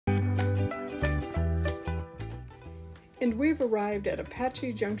And we've arrived at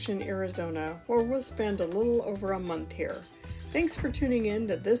Apache Junction, Arizona, where we'll spend a little over a month here. Thanks for tuning in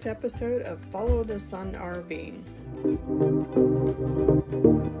to this episode of Follow the Sun RVing.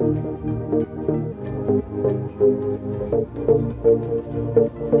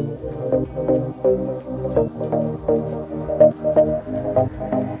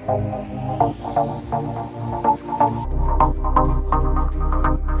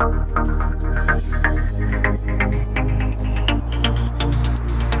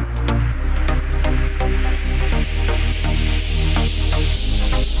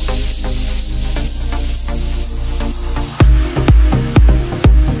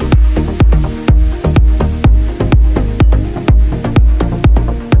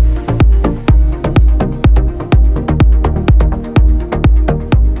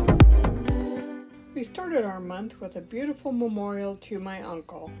 We started our month with a beautiful memorial to my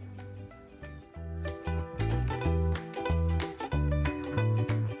uncle.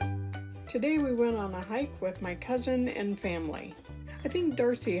 Today we went on a hike with my cousin and family. I think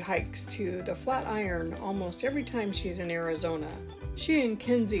Darcy hikes to the Flatiron almost every time she's in Arizona. She and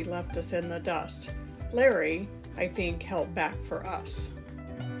Kenzie left us in the dust. Larry, I think, held back for us.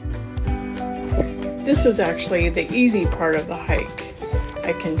 This is actually the easy part of the hike.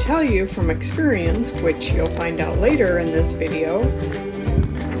 I can tell you from experience, which you'll find out later in this video,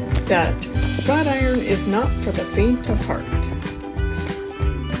 that Flatiron is not for the faint of heart.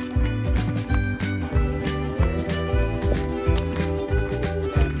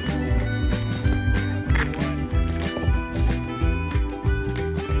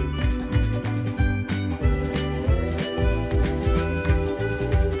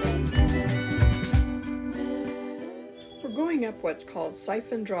 Up what's called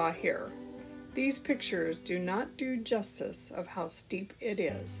siphon draw here. These pictures do not do justice of how steep it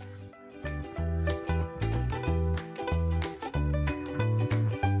is.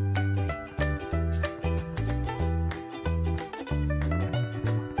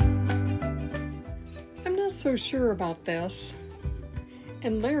 I'm not so sure about this,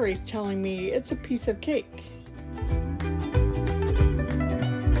 and Larry's telling me it's a piece of cake.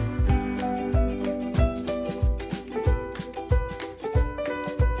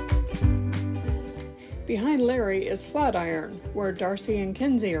 Behind Larry is Flatiron, where Darcy and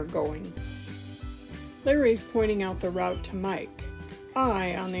Kenzie are going. Larry's pointing out the route to Mike.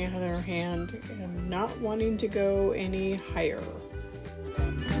 I, on the other hand, am not wanting to go any higher.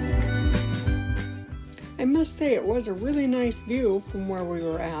 I must say it was a really nice view from where we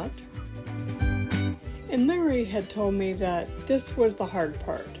were at. And Larry had told me that this was the hard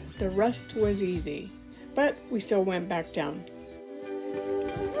part. The rest was easy. But we still went back down.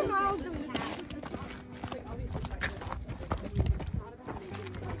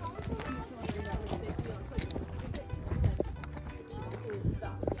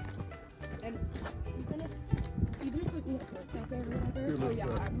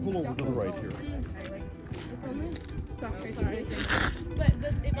 Pull over to the right here. But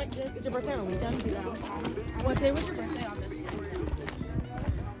it's your birthday on a weekend? What day was your birthday on this?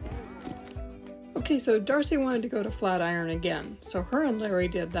 Okay, so Darcy wanted to go to Flatiron again, so her and Larry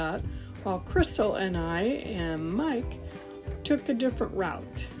did that, while Crystal and I and Mike took a different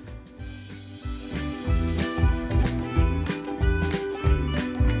route.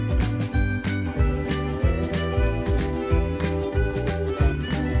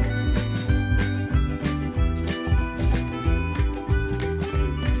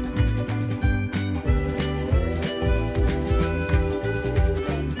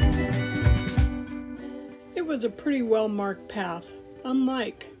 It was a pretty well marked path,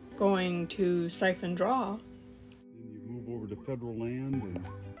 unlike going to Siphon Draw. And you move over to federal land and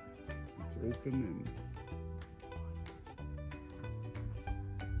it's open and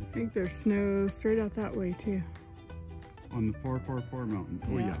I think there's snow straight out that way too. on the far mountain.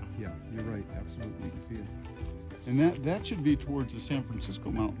 Oh Yeah. yeah, you're right, absolutely, you see it. And that should be towards the San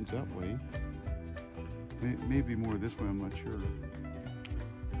Francisco mountains that way. Maybe more this way, I'm not sure.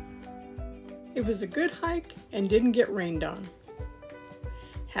 It was a good hike and didn't get rained on.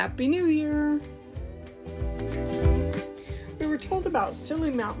 Happy New Year! We were told about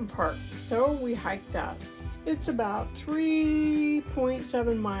Silly Mountain Park, so we hiked that. It's about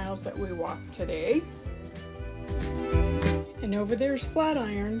 3.7 miles that we walked today. And over there's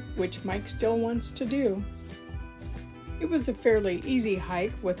Flatiron, which Mike still wants to do. It was a fairly easy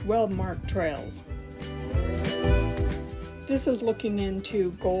hike with well-marked trails. This is looking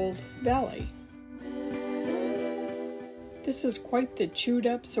into Gold Valley. This is quite the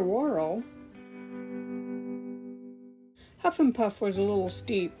chewed-up saguaro. Huff and Puff was a little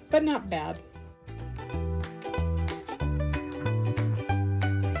steep, but not bad.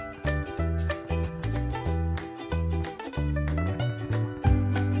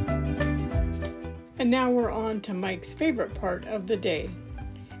 now we're on to Mike's favorite part of the day.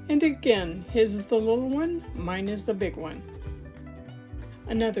 And again, his is the little one, mine is the big one.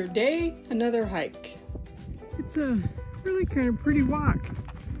 Another day, another hike. It's a really kind of pretty walk.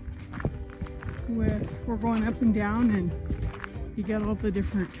 We're going up and down, and you got all the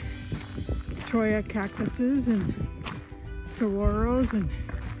different cholla cactuses and saguaros, and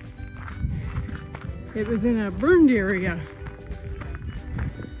it was in a burned area.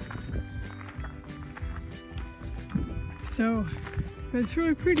 So, but it's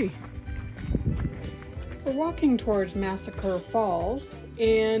really pretty. We're walking towards Massacre Falls,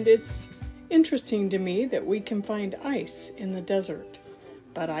 and it's interesting to me that we can find ice in the desert,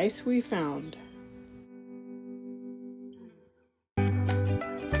 but ice we found.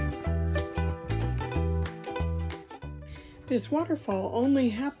 This waterfall only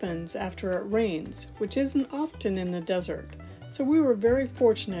happens after it rains, which isn't often in the desert, so we were very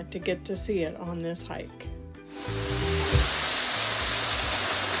fortunate to get to see it on this hike.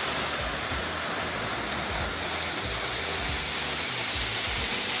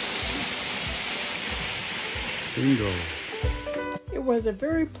 Bingo. It was a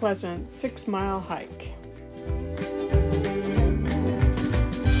very pleasant 6-mile hike.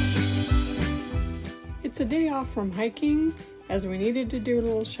 It's a day off from hiking, as we needed to do a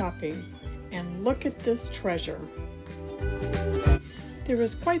little shopping, and look at this treasure. There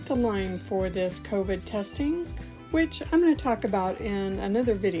was quite the line for this COVID testing, which I'm going to talk about in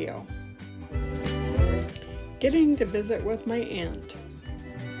another video. Getting to visit with my aunt.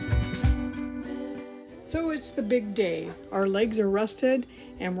 So it's the big day. Our legs are rested,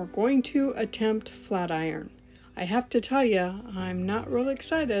 and we're going to attempt Flatiron. I have to tell you, I'm not real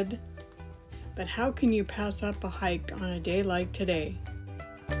excited. But how can you pass up a hike on a day like today?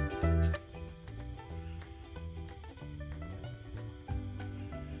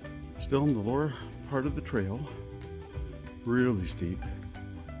 Still in the lower part of the trail, really steep.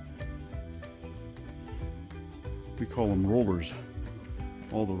 We call them rollers,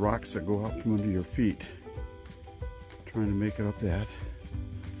 all the rocks that go out from under your feet. Trying to make it up that.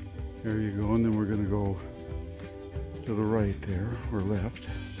 There you go, and then we're going to go to the right there, or left.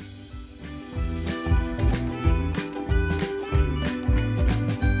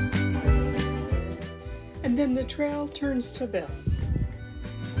 And then the trail turns to this.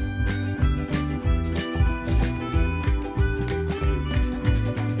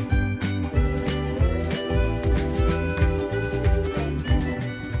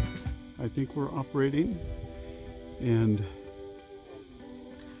 I think we're operating, and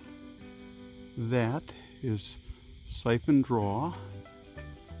that is siphon draw,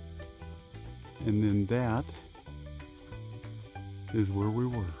 and then that is where we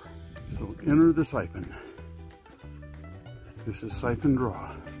were. So enter the siphon. This is siphon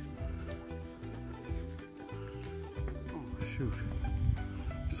draw. Oh shoot.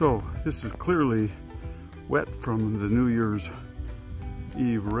 So this is clearly wet from the New Year's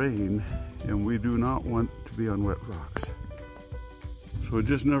Eve rain, and we do not want to be on wet rocks. So it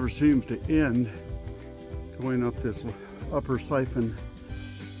just never seems to end going up this upper siphon,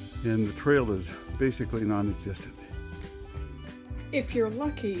 and the trail is basically non-existent. If you're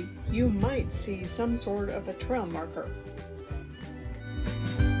lucky, you might see some sort of a trail marker.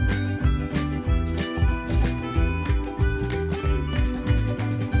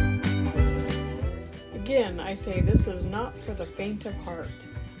 Again, I say this is not for the faint of heart.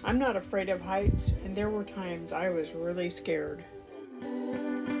 I'm not afraid of heights, and there were times I was really scared.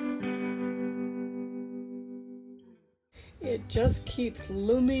 It just keeps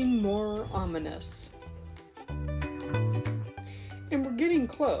looming more ominous. And we're getting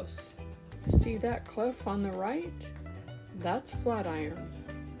close. See that cliff on the right? That's Flatiron.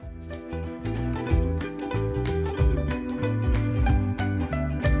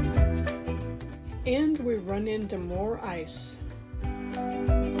 And we run into more ice.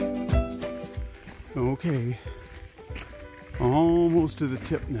 Okay, almost to the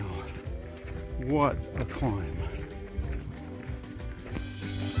tip now. What a climb.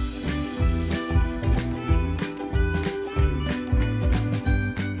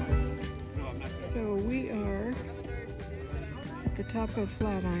 So we are at the top of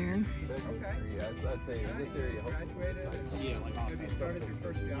Flatiron.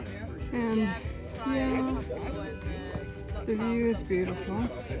 And yeah, the view is beautiful.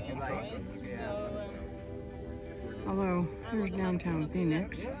 Although there's downtown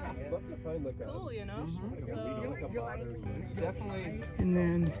Phoenix. Cool, you know? Definitely, And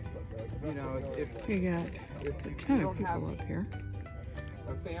then you know, if we got a ton of people up here.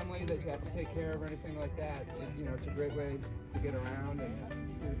 a family that you have to take care of or anything like that, you know, it's a great way to get around and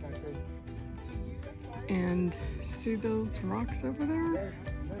do the country. And see those rocks over there?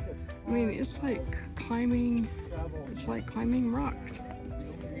 I mean, it's like climbing rocks.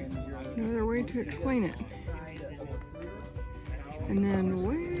 No other way to explain it. And then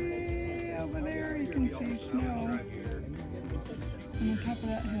way over there you can see snow on the top of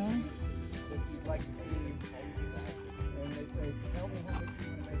that hill.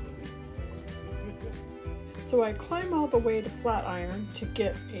 So I climb all the way to Flatiron to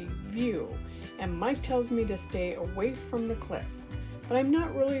get a view, and Mike tells me to stay away from the cliff, but I'm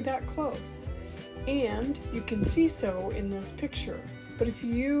not really that close, and you can see so in this picture. But if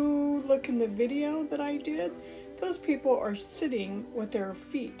you look in the video that I did, those people are sitting with their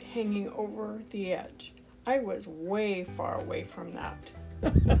feet hanging over the edge. I was way far away from that.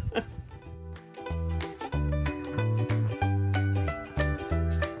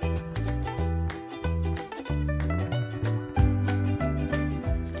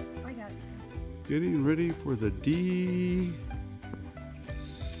 Getting ready for the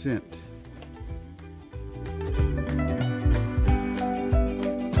descent.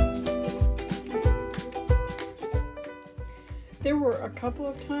 There were a couple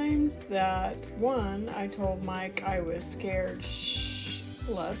of times that, one, I told Mike I was scared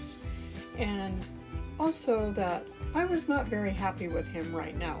shitless, and also that I was not very happy with him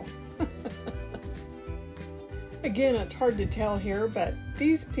right now. Again, it's hard to tell here, but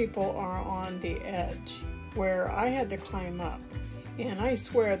these people are on the edge where I had to climb up, and I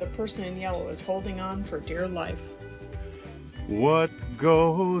swear the person in yellow is holding on for dear life. What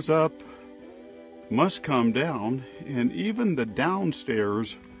goes up must come down, and even the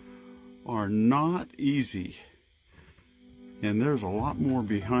downstairs are not easy. And there's a lot more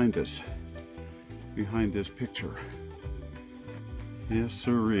behind us, behind this picture. Yes,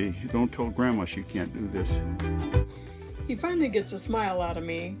 sirree. Don't tell Grandma she can't do this. He finally gets a smile out of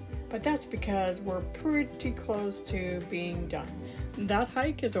me, but that's because we're pretty close to being done. That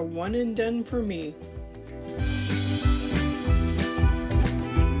hike is a one and done for me.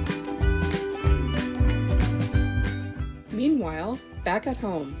 Meanwhile, back at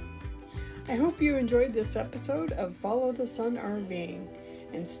home. I hope you enjoyed this episode of Follow the Sun RVing,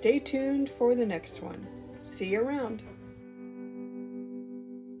 and stay tuned for the next one. See you around.